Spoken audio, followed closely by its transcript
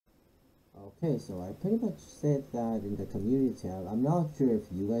Okay, so I pretty much said that in the community tab. I'm not sure if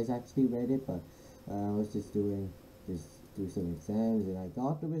you guys actually read it, but I was just do some exams, and I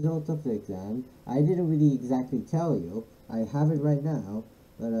got the results of the exam. I didn't really exactly tell you. I have it right now,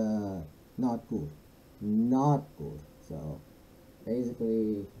 but not good, not good. So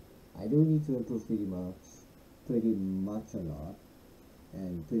basically, I do need to improve pretty much a lot,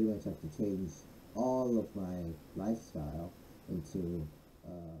 and pretty much have to change all of my lifestyle into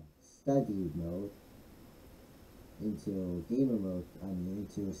study mode, into gamer mode,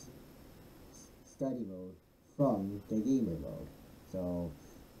 into study mode from the gamer mode. So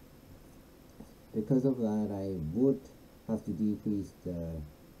because of that, I would have to decrease the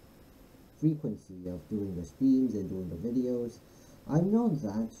frequency of doing the streams and doing the videos. I'm not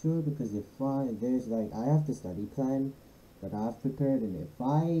that sure because if there's like, I have the study plan that I've prepared, and if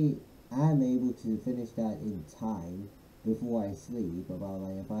I am able to finish that in time before I sleep, about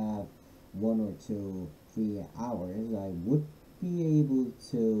like if I have 1 or 2, 3 hours, I would be able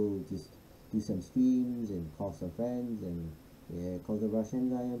to just do some streams and call some friends and yeah, call the Russian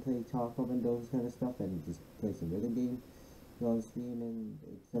guy and play Tarkov and those kind of stuff, and just play some rhythm games on stream and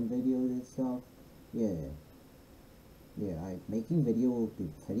some videos and stuff. Yeah, yeah. Making video will be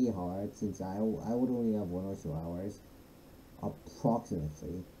pretty hard since I would only have 1 or 2 hours,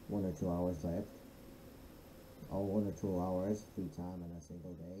 approximately 1 or 2 hours left, or 1 or 2 hours free time in a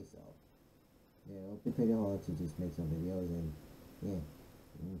single day. So yeah, it'll be pretty hard to just make some videos and yeah.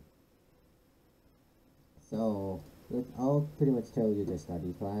 Mm. So I'll pretty much tell you the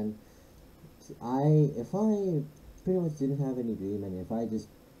study plan. If I pretty much didn't have any dream, and if I just,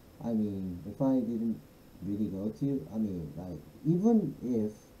 if I didn't really go to, like, even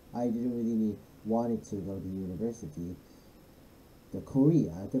if I didn't really wanted to go to university, the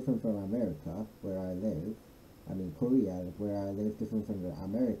Korea, different from America, where I live, Korea, where I live, different from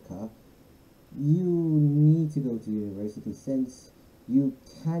America, you need to go to university since you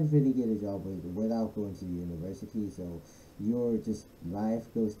can't really get a job without going to university. So your just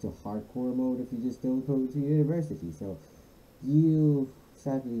life goes to hardcore mode if you just don't go to university. So you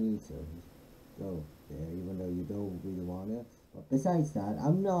sadly need to go there even though you don't really want to. But besides that,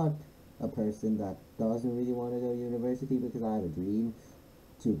 I'm not a person that doesn't really want to go to university because I have a dream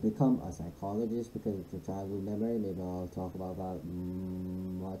to become a psychologist because it's a childhood memory. Maybe I'll talk about that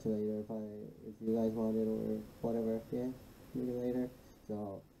much later if you guys want it or whatever. Yeah, maybe later.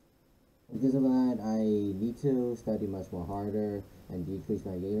 So because of that, I need to study much more harder and decrease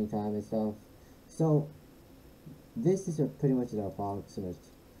my gaming time and stuff. So this is pretty much the approximate.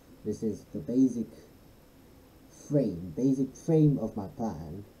 This is the basic frame of my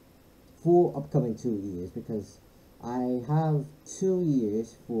plan for upcoming 2 years, because I have 2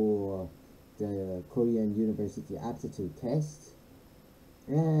 years for the Korean University aptitude test,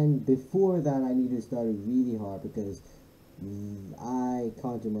 and before that I need to start really hard because I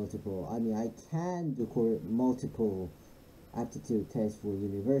can't do multiple. I can do multiple aptitude tests for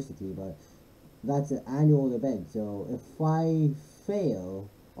university, but that's an annual event. So if I fail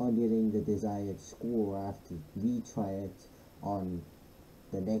on getting the desired score, I have to retry it on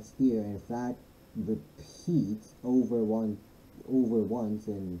the next year, and if that repeats over once,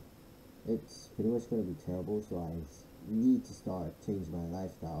 and it's pretty much going to be terrible. So I need to start changing my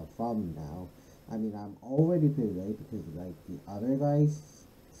lifestyle from now. I'm already pretty late because like the other guys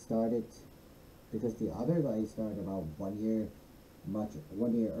started about 1 year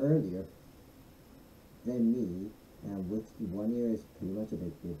earlier than me, and which 1 year is pretty much a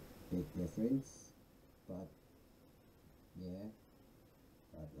big difference. But yeah,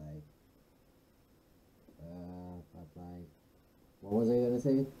 but like what was I gonna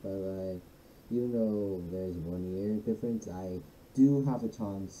say? But like, even though there's 1 year difference, I do have a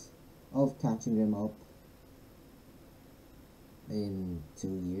chance of catching them up in 2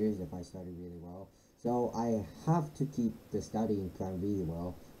 years if I started really well. So I have to keep the studying plan really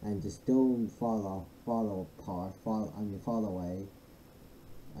well and just don't fall away.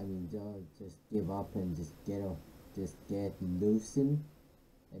 Don't just give up and just get loosened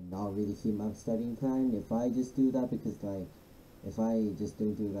and not really keep my studying plan. If I just do that, because like if I just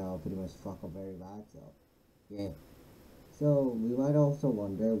don't do that, I'll pretty much fuck up very bad. So yeah. So we might also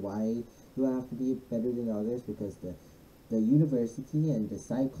wonder why do I have to be better than others, because the university and the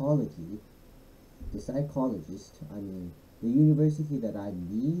psychologist, the university that I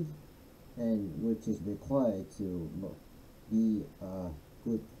need and which is required to be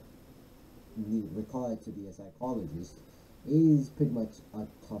good, required to be a psychologist, is pretty much a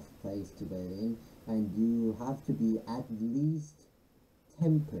tough place to get in, and you have to be at least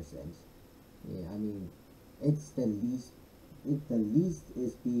 10%. Yeah, it's the least the least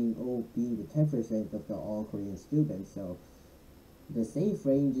is being the 10% of the all Korean students. So the safe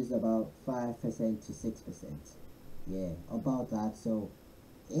range is about 5% to 6%. Yeah, about that. So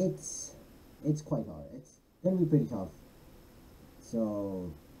it's it's quite hard. It's gonna be pretty tough.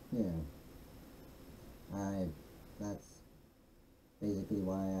 So yeah, I that's basically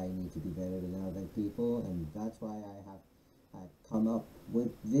why I need to be better than other people, and that's why I have had come up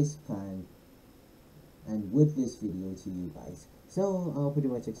with this plan and with this video to you guys. So I'll pretty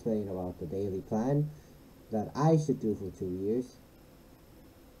much explain about the daily plan that I should do for 2 years.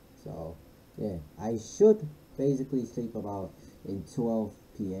 So yeah, I should basically sleep about in 12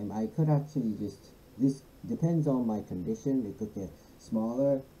 p.m. I could actually just, this depends on my condition. It could get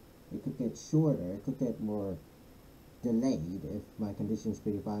smaller, it could get shorter, it could get more delayed if my condition's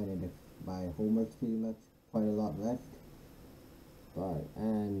pretty fine and if my homework's pretty much quite a lot left. But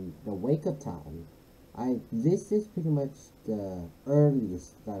and the wake up time, I this is pretty much the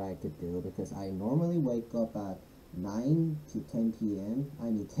earliest that I could do because I normally wake up at 9 to 10 p.m. I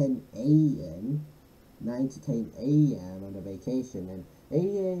mean 10 a.m. 9 to 10 a.m. on a vacation, and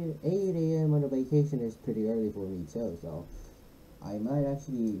 8 a.m. on a vacation is pretty early for me too, so I might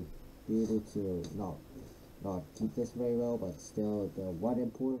actually be able to not keep this very well, but still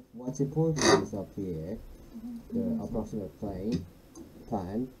what's important is up here, the approximate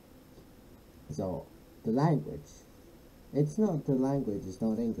plan. So the language. It's not the language, it's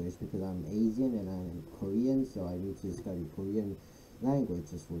not English because I'm Asian and I'm Korean, so I need to study Korean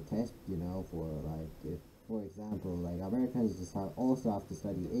languages for test, for like if for example like Americans just also have to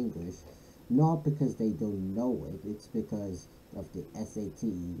study English, not because they don't know it, it's because of the SAT.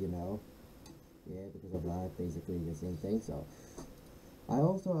 Yeah, because of that, basically the same thing. So I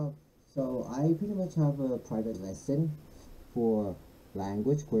also have, so I pretty much have a private lesson for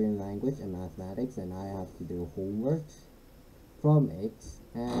language, Korean language and mathematics, and I have to do homework from it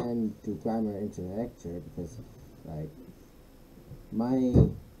and do grammar internet lecture because like my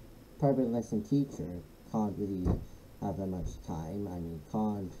private lesson teacher can't really have that much time. I mean,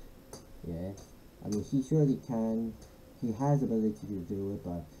 can't, yeah. I mean, he surely can. He has ability to do it,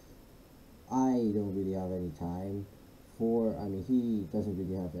 but I don't really have any time I mean, he doesn't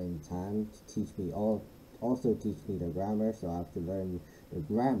really have any time to teach me also teach me the grammar, so I have to learn the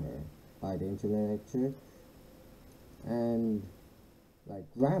grammar by the internet lecture. And like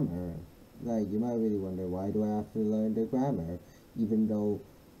grammar, like you might really wonder, why do I have to learn the grammar even though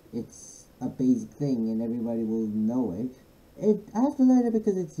it's a basic thing and everybody will know it? I have to learn it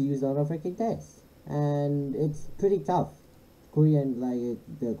because it's used on a freaking test, and it's pretty tough. Korean, like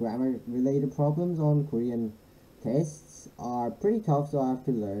the grammar related problems on Korean tests are pretty tough, so I have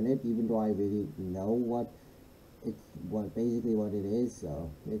to learn it even though I really know what basically what it is.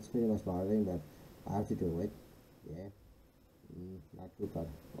 So it's pretty much bothering, but I have to do it. Yeah. Not good, but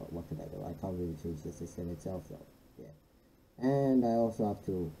what could I do? I can't really change the system itself, though. Yeah. And I also have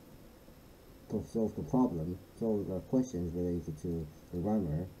to solve the problem, solve the questions related to the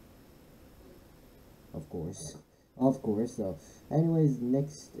grammar, of course. Of course. So, anyways,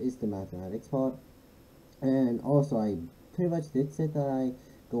 next is the mathematics part. And also, I pretty much did say that I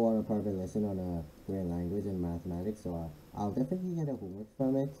go on a private lesson on a Korean language and mathematics, so I'll definitely get a homework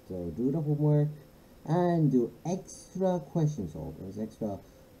from it. So, do the homework and do extra question solvers, extra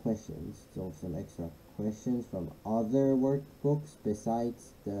questions, solve some extra questions from other workbooks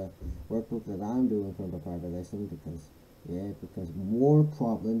besides the workbook that I'm doing from the private lesson, because yeah, because more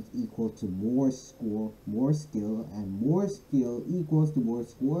problems equal to more score, more skill, and more skill equals to more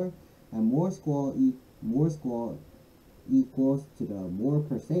score, and more score equals to the more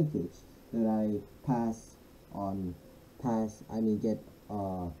percentage that I I mean get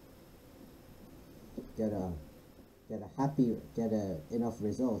a get a enough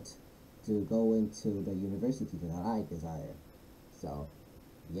result to go into the university that I desire. So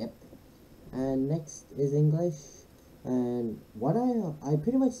yep. And next is English. And what I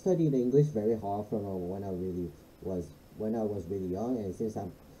pretty much studied English very hard from was when I was really young, and since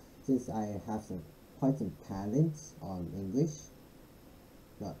I have quite some talents on English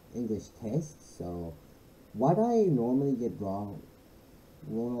tests. So what I normally get wrong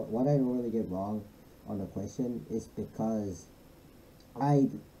what I normally get wrong on a question is because I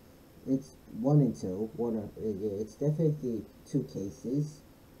it's one and two. Yeah, it's definitely two cases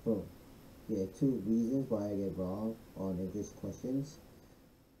for yeah, two reasons why I get wrong on English questions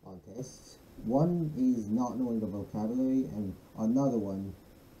on tests. One is not knowing the vocabulary, and another one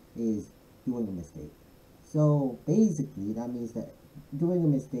is doing a mistake. So basically, that means that doing a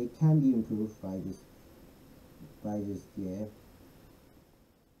mistake can be improved by just yeah.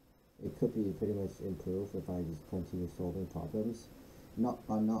 it could be pretty much improved if I just continue solving problems, not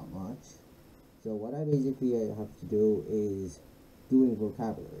much. So what I basically have to do is doing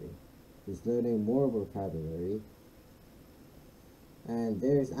vocabulary, just learning more vocabulary. And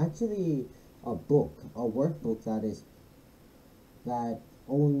there's actually a book, a workbook that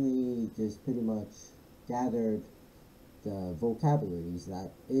only just pretty much gathered the vocabularies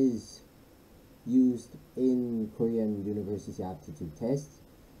that is used in Korean university aptitude tests,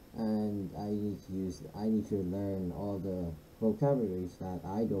 and I need to learn all the vocabularies that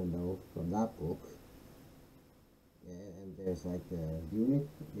I don't know from that book. Yeah, and there's like the unit.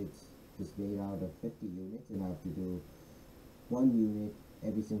 It's just made out of 50 units, and I have to do one unit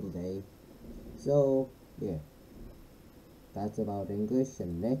every single day. So yeah, that's about English.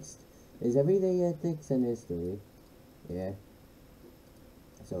 And next is everyday ethics and history. Yeah.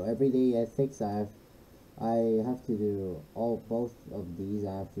 So everyday ethics, I have to do both of these.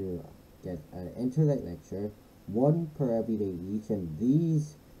 I have to get an internet lecture, one per everyday each, and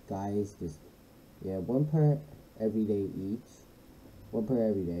these guys just one per everyday each, one per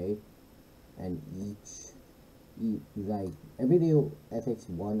everyday, and like everyday ethics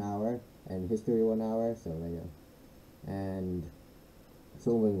 1 hour and history 1 hour. So like and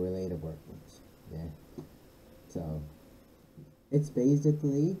solving related workbooks. Yeah. So it's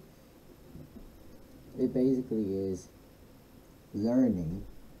basically it basically is learning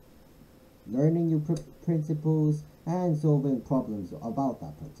new principles and solving problems about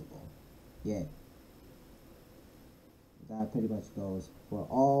that principle. Yeah, that pretty much goes for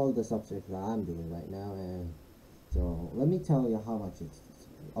all the subjects that I'm doing right now. And so let me tell you how much it's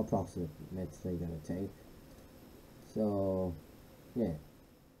approximately gonna take. So yeah,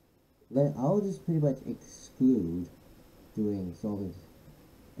 I'll just pretty much exclude doing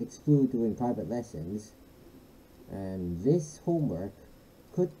private lessons, and this homework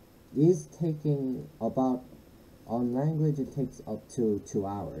is taking about, on language it takes up to 2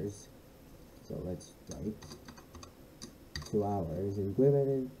 hours. So let's write 2 hours. In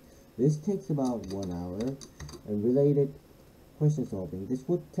grammar this takes about 1 hour, and related question solving this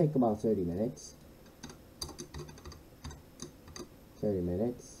would take about 30 minutes,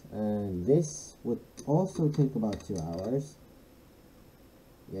 and this would also take about 2 hours.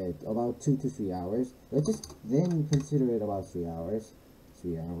 Yeah, about 2 to 3 hours. Let's just then consider it about 3 hours.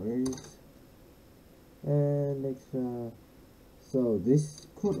 3 hours. And extra. So this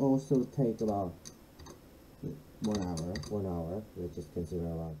could also take about 1 hour. 1 hour. Let's just consider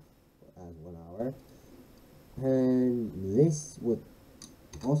about as 1 hour. And this would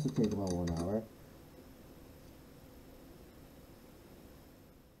also take about 1 hour.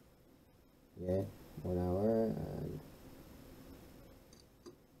 Yeah, 1 hour. And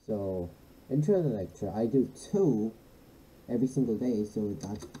so intro the lecture, I do 2 every single day, so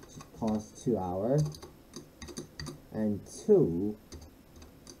that costs 2 hours, and 2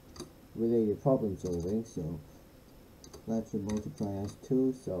 related problem solving, so that should multiply as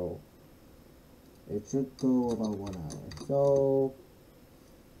 2, so it should go about 1 hour. So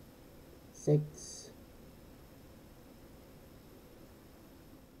 6,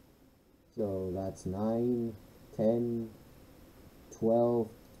 so that's 9, 10, 12.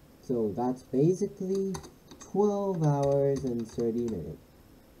 So that's basically 12 hours and 30 minutes.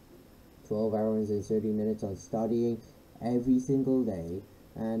 12 hours and 30 minutes on studying every single day.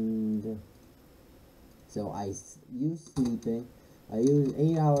 And so I use sleeping. I use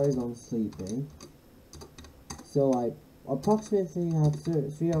 8 hours on sleeping. So I approximately have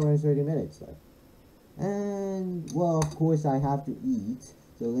 3 hours 30 minutes left. And well, of course I have to eat.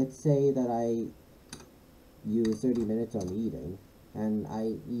 So let's say that I use 30 minutes on eating, and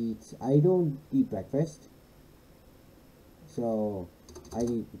I don't eat breakfast, so I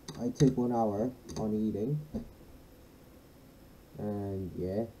take 1 hour on eating. And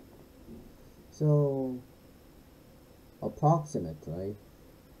yeah, so approximately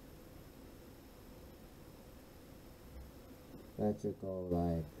that should go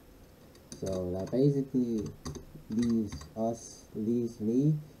like, so that basically leaves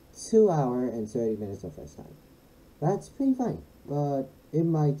me 2 hours and 30 minutes of rest time. That's pretty fine, but it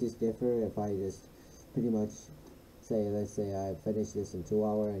might just differ if I just pretty much say, let's say I finish this in 2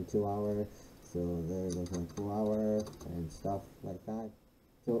 hours and 2 hours, so there's like 4 hours and stuff like that.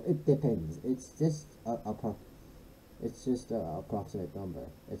 So it depends. It's just a approximate number.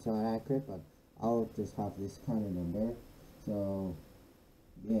 It's not accurate, but I'll just have this kind of number. So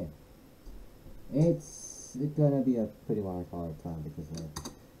yeah, it's gonna be a pretty much hard time, because like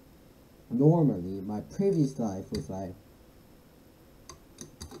normally my previous life was like,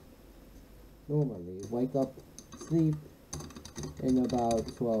 normally wake up, sleep in about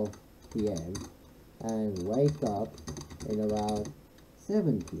p.m. and wake up in about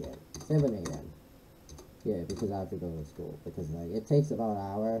 7 p.m. 7 a.m. Yeah, because I have to go to school. Because like it takes about an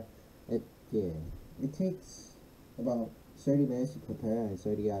hour. Yeah, it takes about 30 minutes to prepare and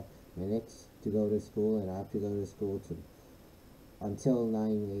 30 minutes to go to school, and I have to go to school to until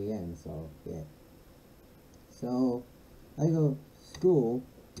 9 a.m. So yeah. So I go school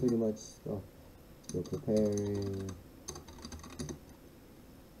pretty much. So you're preparing.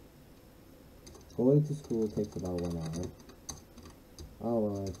 Going to school takes about 1 hour. Oh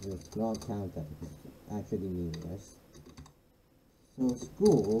well, it's just not count that. It's actually meaningless. So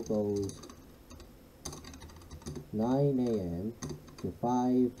school goes 9 a.m. to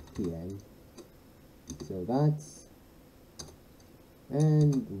 5 p.m. So that's,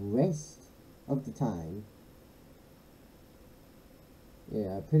 and rest of the time.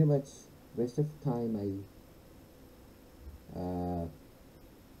 Yeah, pretty much rest of the time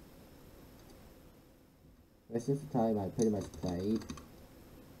I pretty much played.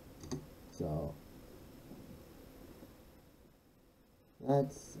 So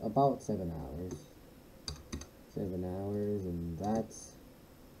that's about 7 hours. 7 hours, and that's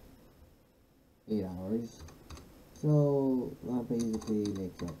 8 hours. So that basically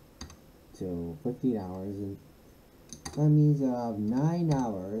makes up to 15 hours, and that means I have 9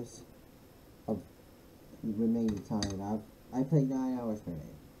 hours of remaining time. I play 9 hours per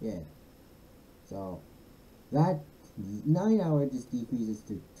day. Yeah. So that 9 hour just decreases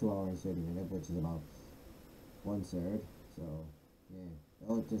to 2 hours 30 minutes, which is about 1/3. So yeah,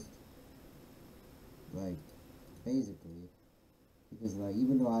 it'll just like basically, because like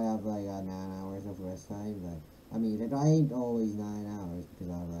even though I have like 9 hours of rest time, like I mean it ain't always 9 hours, because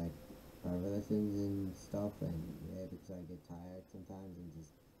I have like private lessons and stuff, and yeah, because I get tired sometimes and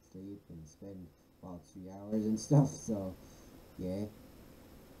just sleep and spend about 3 hours and stuff. So yeah,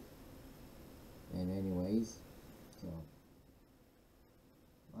 and anyways, so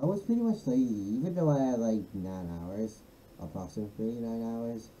I was pretty much lazy, even though I had like 9 hours, approximately 9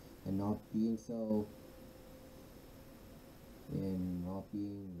 hours, and not being so, and not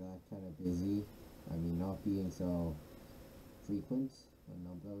being that kind of busy. I mean, not being so frequent when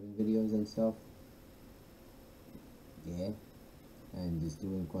uploading videos and stuff. Yeah, and just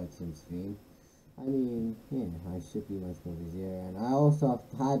doing quite some stream. I mean, yeah, I should be much more busier, and I also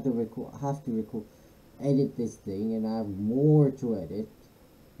have to record, edit this thing, and I have more to edit.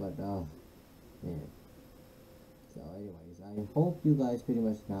 But man. So, anyways, I hope you guys pretty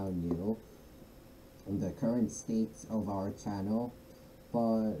much now knew the current states of our channel.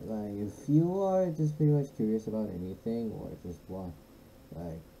 But like, if you are just pretty much curious about anything, or just want,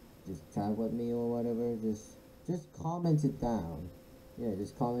 like, just chat with me or whatever, just comment it down. Yeah,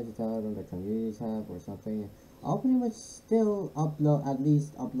 just comment it out on the community tab or something. I'll pretty much still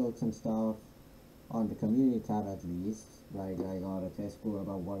upload some stuff on the community tab at least. Like I got a test score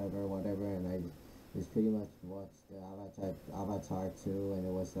about whatever, and I just pretty much watched the Avatar 2, and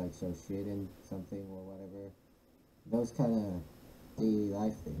it was like so shit and something or whatever. Those kind of daily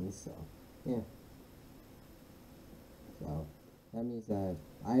life things. So yeah. So that means that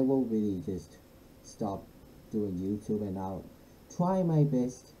I will really just stop doing YouTube, and I'll try my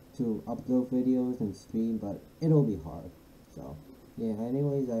best to upload videos and stream, but it'll be hard. So yeah,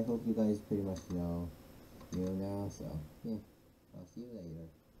 anyways, I hope you guys pretty much know now. So yeah, I'll see you later.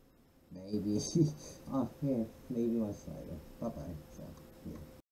 Maybe oh yeah, maybe much later. Bye bye. So